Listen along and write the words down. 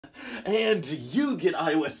And you get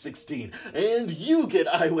iOS 16. And you get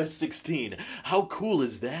iOS 16. How cool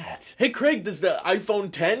is that? Hey Craig, does the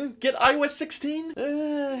iPhone 10 get iOS 16?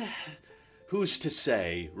 Who's to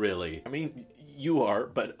say, really? I mean, you are,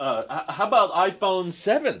 but how about iPhone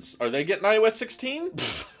 7s? Are they getting iOS 16?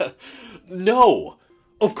 No.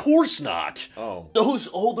 Of course not. Oh. Those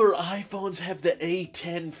older iPhones have the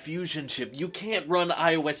A10 Fusion chip. You can't run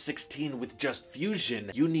iOS 16 with just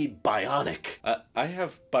Fusion. You need Bionic. I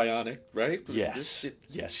have Bionic, right? Yes.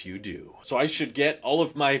 Yes, you do. So I should get all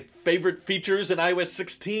of my favorite features in iOS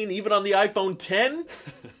 16, even on the iPhone 10?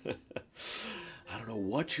 I don't know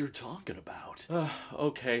what you're talking about.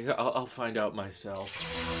 Okay, I'll find out myself.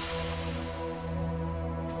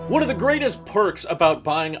 One of the greatest perks about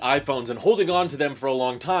buying iPhones and holding on to them for a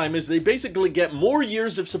long time is they basically get more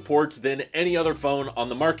years of support than any other phone on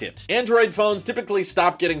the market. Android phones typically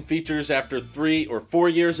stop getting features after 3 or 4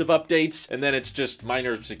 years of updates, and then it's just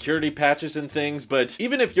minor security patches and things, but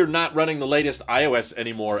even if you're not running the latest iOS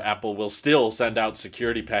anymore, Apple will still send out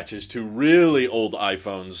security patches to really old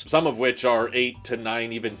iPhones, some of which are 8 to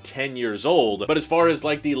 9, even 10 years old. But as far as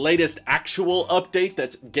like the latest actual update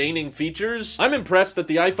that's gaining features, I'm impressed that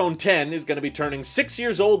the iPhone 10 is going to be turning 6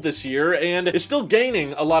 years old this year and is still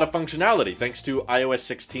gaining a lot of functionality thanks to iOS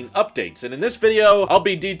 16 updates. And in this video, I'll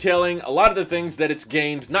be detailing a lot of the things that it's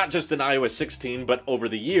gained, not just in iOS 16, but over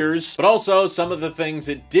the years, but also some of the things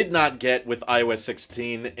it did not get with iOS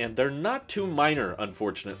 16, and they're not too minor,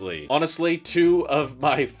 unfortunately. Honestly, 2 of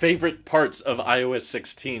my favorite parts of iOS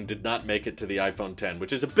 16 did not make it to the iPhone 10,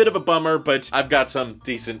 which is a bit of a bummer, but I've got some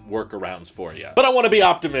decent workarounds for you. But I want to be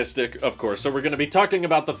optimistic, of course, so we're going to be talking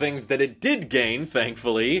about the things that it did gain,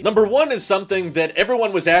 thankfully. Number 1 is something that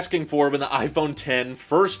everyone was asking for when the iPhone 10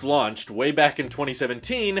 first launched way back in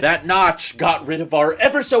 2017. That notch got rid of our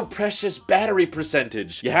ever so precious battery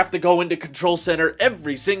percentage. You have to go into Control Center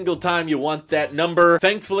every single time you want that number.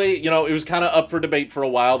 Thankfully, you know, it was kind of up for debate for a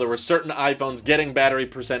while. There were certain iPhones getting battery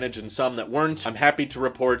percentage and some that weren't. I'm happy to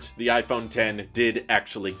report the iPhone 10 did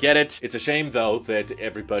actually get it. It's a shame, though, that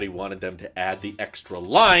everybody wanted them to add the extra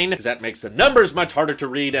line, because that makes the numbers much harder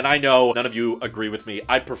to read, and I know none of you agree with me.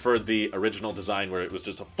 I preferred the original design where it was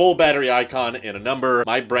just a full battery icon and a number.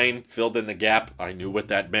 My brain filled in the gap. I knew what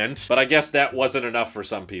that meant, but I guess that wasn't enough for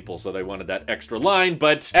some people, so they wanted that extra line.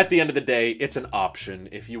 But at the end of the day, it's an option.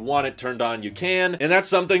 If you want it turned on, you can, and that's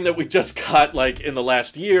something that we just got like in the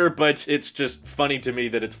last year, but it's just funny to me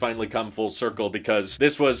that it's finally come full circle, because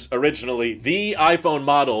this was originally the iPhone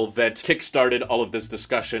model that kickstarted all of this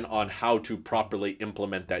discussion on how to properly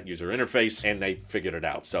implement that user interface, and they figured it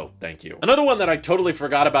out. So thank you. Another one that I totally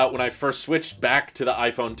forgot about when I first switched back to the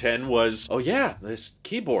iPhone 10 was, oh yeah, this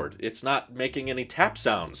keyboard. It's not making any tap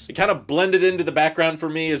sounds. It kind of blended into the background for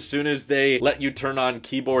me as soon as they let you turn on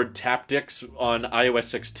keyboard Taptics on iOS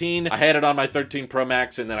 16. I had it on my 13 Pro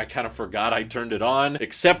Max, and then I kind of forgot I turned it on,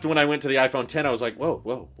 except when I went to the iPhone 10, I was like,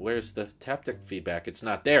 whoa, where's the Taptic feedback? It's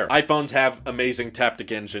not there. iPhones have amazing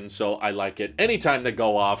Taptic engines, so I like it anytime they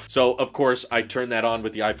go off. So of course I turned that on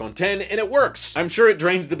with the iPhone 10, and it works. I'm sure it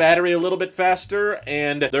drains the battery a little bit faster,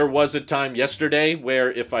 and there was a time yesterday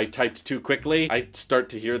where if I typed too quickly, I'd start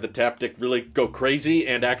to hear the Taptic really go crazy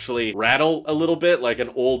and actually rattle a little bit like an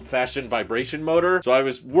old-fashioned vibration motor. So I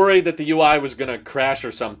was worried that the UI was gonna crash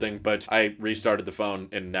or something, but I restarted the phone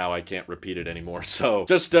and now I can't repeat it anymore. So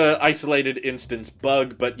just an isolated instance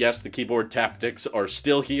bug, but yes, the keyboard Taptics are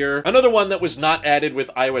still here. Another one that was not added with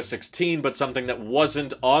iOS 16, but something that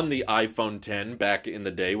wasn't on the iPhone 10 back in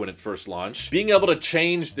the day when it first launched, being able to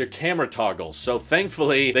change their camera toggles. So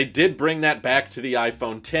thankfully, they did bring that back to the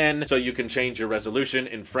iPhone 10, so you can change your resolution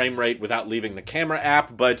and frame rate without leaving the camera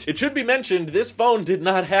app. But it should be mentioned, this phone did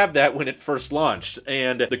not have that when it first launched.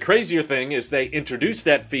 And the crazier thing is they introduced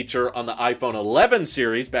that feature on the iPhone 11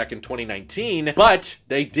 series back in 2019, but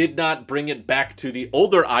they did not bring it back to the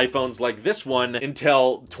older iPhones like this one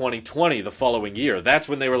until 2020, the following year. That's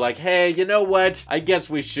when they were like, hey, you know what? I guess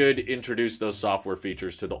we should introduce those software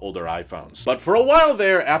features to the older iPhones. But for a while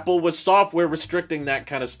there, Apple was software restricting that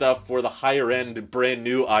kind of stuff for the higher end brand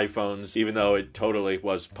new iPhones, even though it totally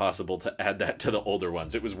was possible to add that to the older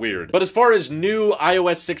ones. It was weird. But as far as new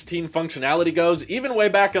iOS 16 functionality goes, even way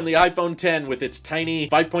back on the iPhone 10 with its tiny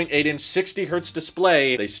 5.8-inch 60Hz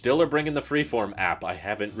display, they still are bringing the Freeform app. I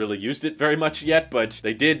haven't really used it very much yet, but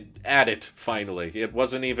they did add it finally. It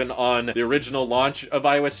wasn't even on the original launch of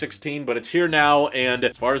iOS 16, but it's here now, and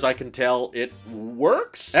as far as I can tell, it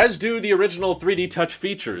works. As do the original 3D 3D touch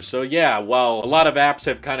features. So yeah, while a lot of apps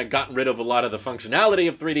have kind of gotten rid of a lot of the functionality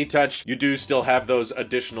of 3D touch, you do still have those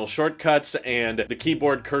additional shortcuts, and the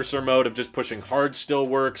keyboard cursor mode of just pushing hard still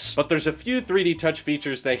works. But there's a few 3D touch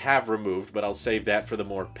features they have removed, but I'll save that for the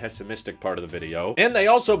more pessimistic part of the video. And they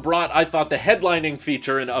also brought, I thought, the headlining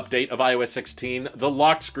feature and update of iOS 16, the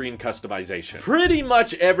lock screen customization. Pretty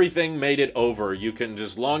much everything made it over. You can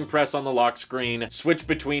just long press on the lock screen, switch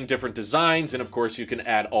between different designs, and of course you can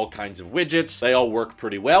add all kinds of widgets. They all work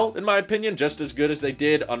pretty well, in my opinion, just as good as they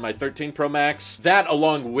did on my 13 Pro Max. That,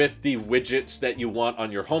 along with the widgets that you want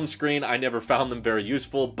on your home screen, I never found them very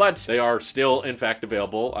useful, but they are still, in fact,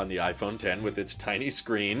 available on the iPhone 10 with its tiny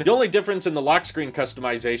screen. The only difference in the lock screen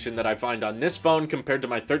customization that I find on this phone compared to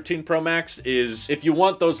my 13 Pro Max is if you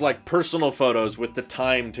want those like personal photos with the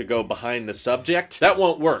time to go behind the subject, that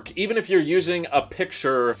won't work, even if you're using a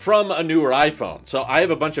picture from a newer iPhone. So I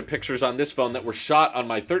have a bunch of pictures on this phone that were shot on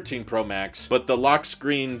my 13 Pro Max, but the lock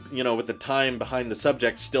screen, you know, with the time behind the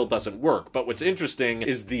subject still doesn't work. But what's interesting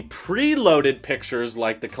is the preloaded pictures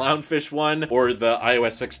like the clownfish one or the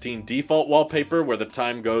iOS 16 default wallpaper where the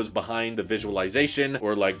time goes behind the visualization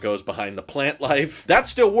or like goes behind the plant life, that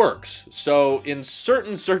still works. So in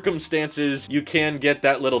certain circumstances, you can get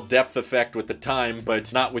that little depth effect with the time,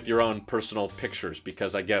 but not with your own personal pictures,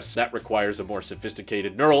 because I guess that requires a more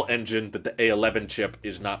sophisticated neural engine that the A11 chip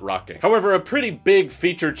is not rocking. However, a pretty big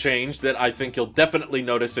feature change that I think you'll definitely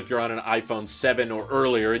notice if you're on an iPhone 7 or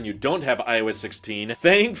earlier and you don't have iOS 16,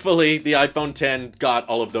 thankfully the iPhone 10 got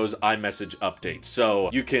all of those iMessage updates. So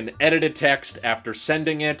you can edit a text after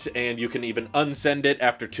sending it, and you can even unsend it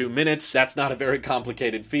after 2 minutes. That's not a very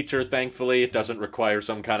complicated feature, thankfully. It doesn't require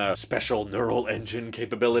some kind of special neural engine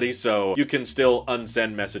capability, so you can still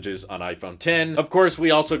unsend messages on iPhone 10. Of course,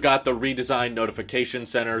 we also got the redesigned notification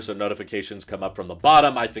center, so notifications come up from the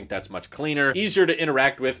bottom. I think that's much cleaner, easier to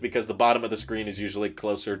interact with, because the bottom of the screen is usually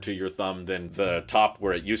closer to your thumb than the top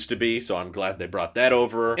where it used to be, so I'm glad they brought that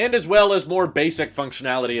over. And as well as more basic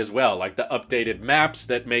functionality as well, like the updated maps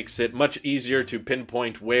that makes it much easier to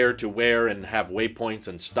pinpoint where to where and have waypoints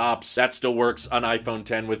and stops. That still works on iPhone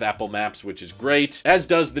 10 with Apple Maps, which is great, as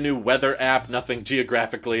does the new weather app. Nothing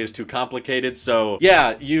geographically is too complicated, so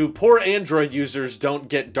yeah, you poor Android users don't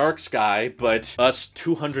get dark sky, but us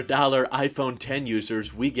 $200 iPhone 10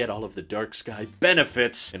 users, we get all of the dark sky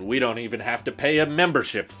benefits, and we don't even have to pay a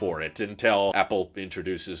membership for it until Apple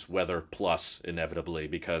introduces Weather Plus, inevitably,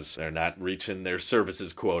 because they're not reaching their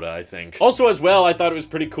services quota, I think. Also as well, I thought it was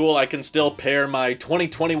pretty cool, I can still pair my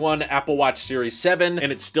 2021 Apple Watch Series 7,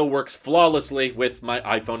 and it still works flawlessly with my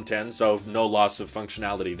iPhone 10, so no loss of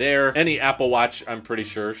functionality there. Any Apple Watch, I'm pretty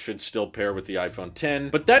sure, should still pair with the iPhone 10.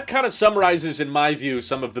 But that kind of summarizes, in my view,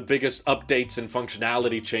 some of the biggest updates and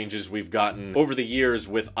functionality changes we've gotten over the years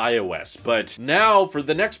with iOS. But now, for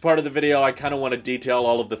the next part of the video, I kind of want to detail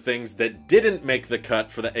all of the things that didn't make the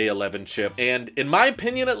cut for the A11 chip. And in my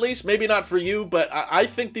opinion, at least, maybe not for you, but I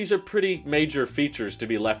think these are pretty major features to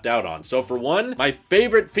be left out on. So for one, my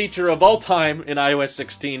favorite feature of all time in iOS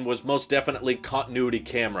 16 was most definitely continuity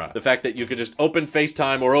camera. The fact that you could just open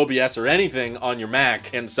FaceTime or OBS or anything on your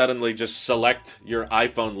Mac and suddenly just select your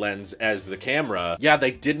iPhone lens as the camera. Yeah,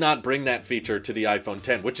 they did not bring that feature to the iPhone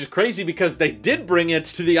 10, which is crazy because they did bring it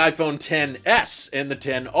to the iPhone 10s and the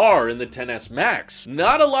 10R and the 10s Max.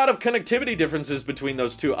 Not a lot of connectivity differences between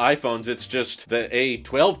those two iPhones. It's just the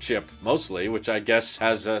A12 chip mostly, which I guess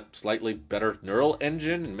has a slightly better neural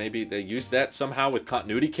engine, and maybe they use that somehow with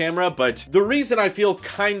continuity camera. But the reason I feel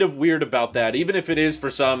kind of weird about that, even if it is for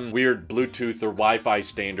some weird Bluetooth or Wi-Fi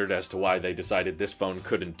standard as to why they decided this phone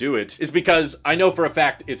couldn't do it, is because I know for a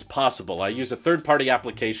fact it's possible. I use a third-party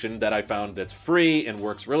application that I found that's free and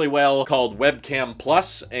works really well called Webcam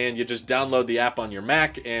Plus, and you just download the app on your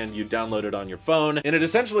Mac and you download it on your phone, and it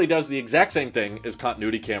essentially does the exact same thing as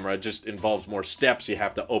continuity camera. It just involves more steps. You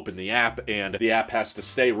have to open the app, and the app has to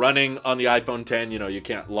stay running on the iPhone 10. You know, you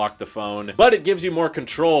can't lock the phone, but it gives you more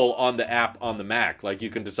control on the app on the Mac. Like, you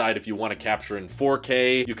can decide if you want to capture in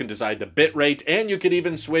 4K, you can decide the bitrate, and you could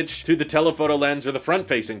even switch to the telephoto lens or the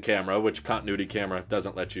front-facing camera, which continuity camera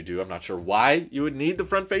doesn't let you do. I'm not sure why you would need the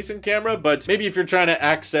front-facing camera, but maybe if you're trying to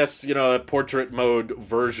access, you know, a portrait mode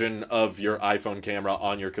version of your iPhone camera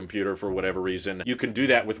on your computer for whatever reason, you can do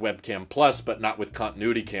that with Webcam Plus, but not with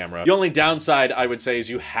continuity camera. The only downside, I would say, is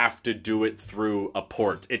you have to do it through a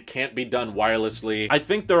port. It can't be done wirelessly. I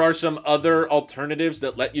think there are some other alternatives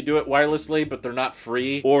that let you do it wirelessly, but they're not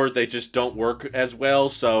free, or they just don't work as well.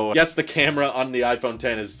 So yes, the camera on the iPhone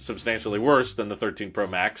 10 is substantially worse than the 13 Pro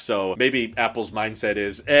Max, so maybe Apple's mindset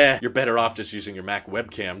is, you're better off just using your Mac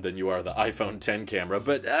webcam than you are the iPhone 10 camera.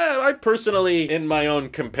 But I personally, in my own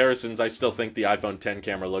comparisons, I still think the iPhone 10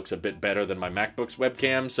 camera looks looks a bit better than my MacBook's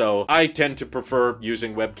webcam, so I tend to prefer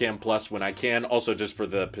using Webcam Plus when I can, also just for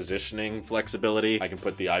the positioning flexibility. I can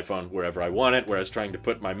put the iPhone wherever I want it, whereas trying to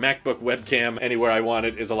put my MacBook webcam anywhere I want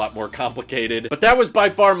it is a lot more complicated. But that was by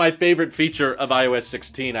far my favorite feature of iOS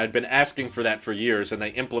 16. I'd been asking for that for years, and they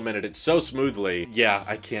implemented it so smoothly. Yeah,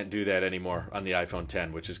 I can't do that anymore on the iPhone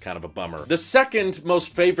 10, which is kind of a bummer. The second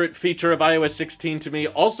most favorite feature of iOS 16 to me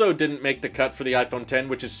also didn't make the cut for the iPhone 10,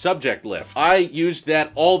 which is subject lift. I used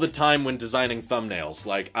that all the time when designing thumbnails.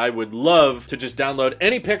 Like, I would love to just download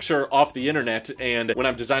any picture off the internet, and when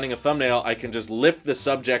I'm designing a thumbnail, I can just lift the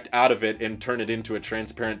subject out of it and turn it into a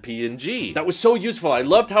transparent PNG. That was so useful. I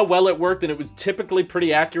loved how well it worked, and it was typically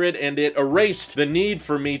pretty accurate, and it erased the need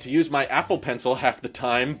for me to use my Apple Pencil half the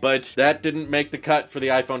time, but that didn't make the cut for the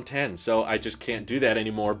iPhone 10, so I just can't do that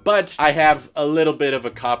anymore. But I have a little bit of a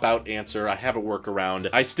cop-out answer. I have a workaround.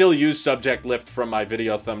 I still use subject lift from my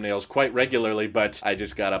video thumbnails quite regularly, but I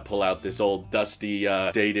just gotta pull out this old dusty,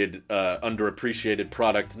 dated, underappreciated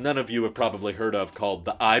product none of you have probably heard of called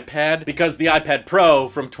the iPad, because the iPad Pro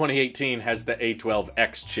from 2018 has the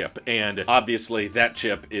A12X chip, and obviously that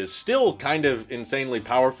chip is still kind of insanely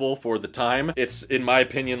powerful for the time. It's, in my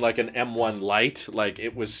opinion, like an M1 Lite. Like,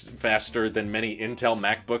 it was faster than many Intel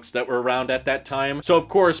MacBooks that were around at that time. So of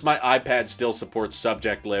course my iPad still supports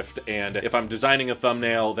subject lift, and if I'm designing a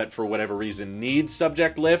thumbnail that for whatever reason needs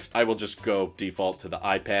subject lift, I will just go default to the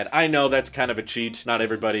iPad. I know that's kind of a cheat. Not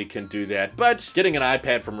everybody can do that, but getting an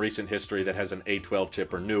iPad from recent history that has an A12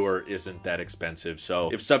 chip or newer isn't that expensive. So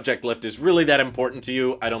if subject lift is really that important to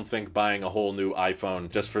you, I don't think buying a whole new iPhone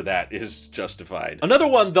just for that is justified. Another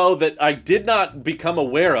one, though, that I did not become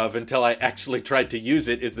aware of until I actually tried to use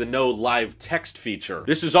it is the no live text feature.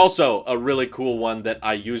 This is also a really cool one that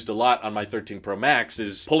I used a lot on my 13 Pro Max,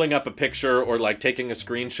 is pulling up a picture or like taking a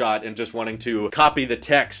screenshot and just wanting to copy the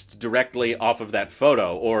text directly off of that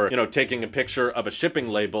photo, or, you know, taking a picture of a shipping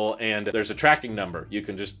label and there's a tracking number. You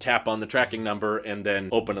can just tap on the tracking number and then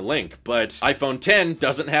open a link. But iPhone 10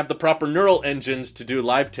 doesn't have the proper neural engines to do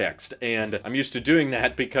live text, and I'm used to doing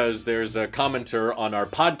that because there's a commenter on our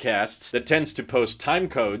podcasts that tends to post time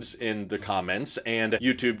codes in the comments, and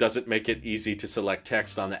YouTube doesn't make it easy to select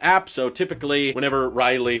text on the app. So typically whenever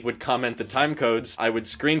Riley would comment the time codes, I would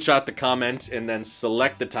screenshot the comment and then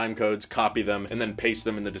select the time codes, copy them, and then paste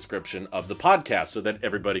them in the description of the podcast so that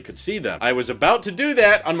everybody could see them. I was about to do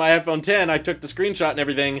that on my iPhone 10. I took the screenshot and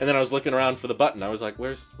everything, and then I was looking around for the button. I was like,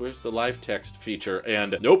 where's the live text feature?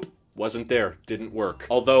 And nope. Wasn't there. Didn't work.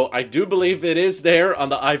 Although I do believe it is there on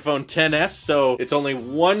the iPhone XS, so it's only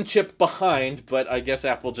one chip behind, but I guess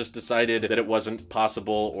Apple just decided that it wasn't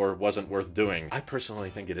possible or wasn't worth doing. I personally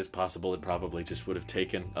think it is possible. It probably just would have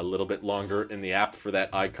taken a little bit longer in the app for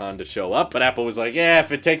that icon to show up, but Apple was like, yeah,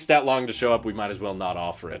 if it takes that long to show up, we might as well not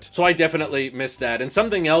offer it. So I definitely missed that. And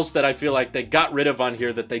something else that I feel like they got rid of on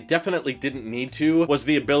here that they definitely didn't need to was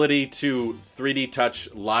the ability to 3D touch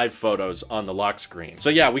live photos on the lock screen. So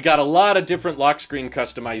yeah, we got a lot of different lock screen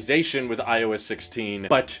customization with iOS 16,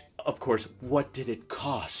 but of course, what did it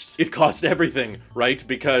cost? It cost everything, right?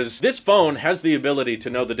 Because this phone has the ability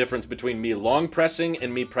to know the difference between me long pressing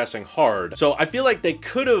and me pressing hard. So I feel like they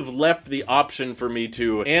could have left the option for me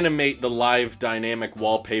to animate the live dynamic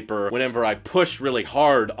wallpaper whenever I push really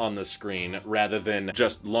hard on the screen rather than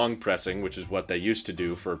just long pressing, which is what they used to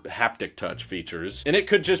do for haptic touch features. And it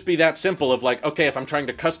could just be that simple of like, okay, if I'm trying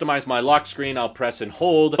to customize my lock screen, I'll press and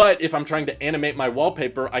hold. But if I'm trying to animate my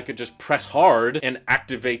wallpaper, I could just press hard and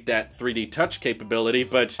activate that 3D touch capability.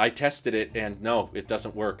 But I tested it and no, it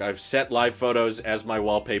doesn't work. I've set live photos as my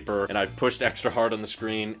wallpaper and I've pushed extra hard on the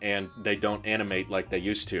screen and they don't animate like they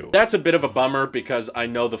used to. That's a bit of a bummer because I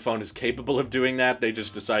know the phone is capable of doing that. They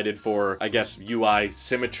just decided for, I guess, UI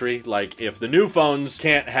symmetry. Like if the new phones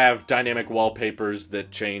can't have dynamic wallpapers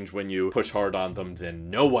that change when you push hard on them, then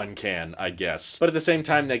no one can, I guess. But at the same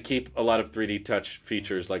time, they keep a lot of 3D touch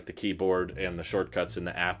features like the keyboard and the shortcuts in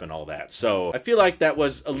the app and all that. So I feel like that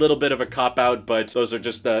was a little bit of a cop-out, but those are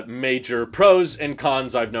just the major pros and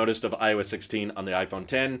cons I've noticed of iOS 16 on the iPhone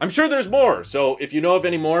 10. I'm sure there's more, so if you know of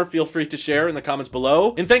any more, feel free to share in the comments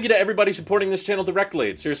below. And thank you to everybody supporting this channel directly.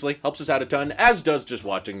 It seriously helps us out a ton, as does just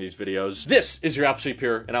watching these videos. This is your Apple Sheep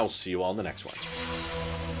here, and I will see you all in the next one.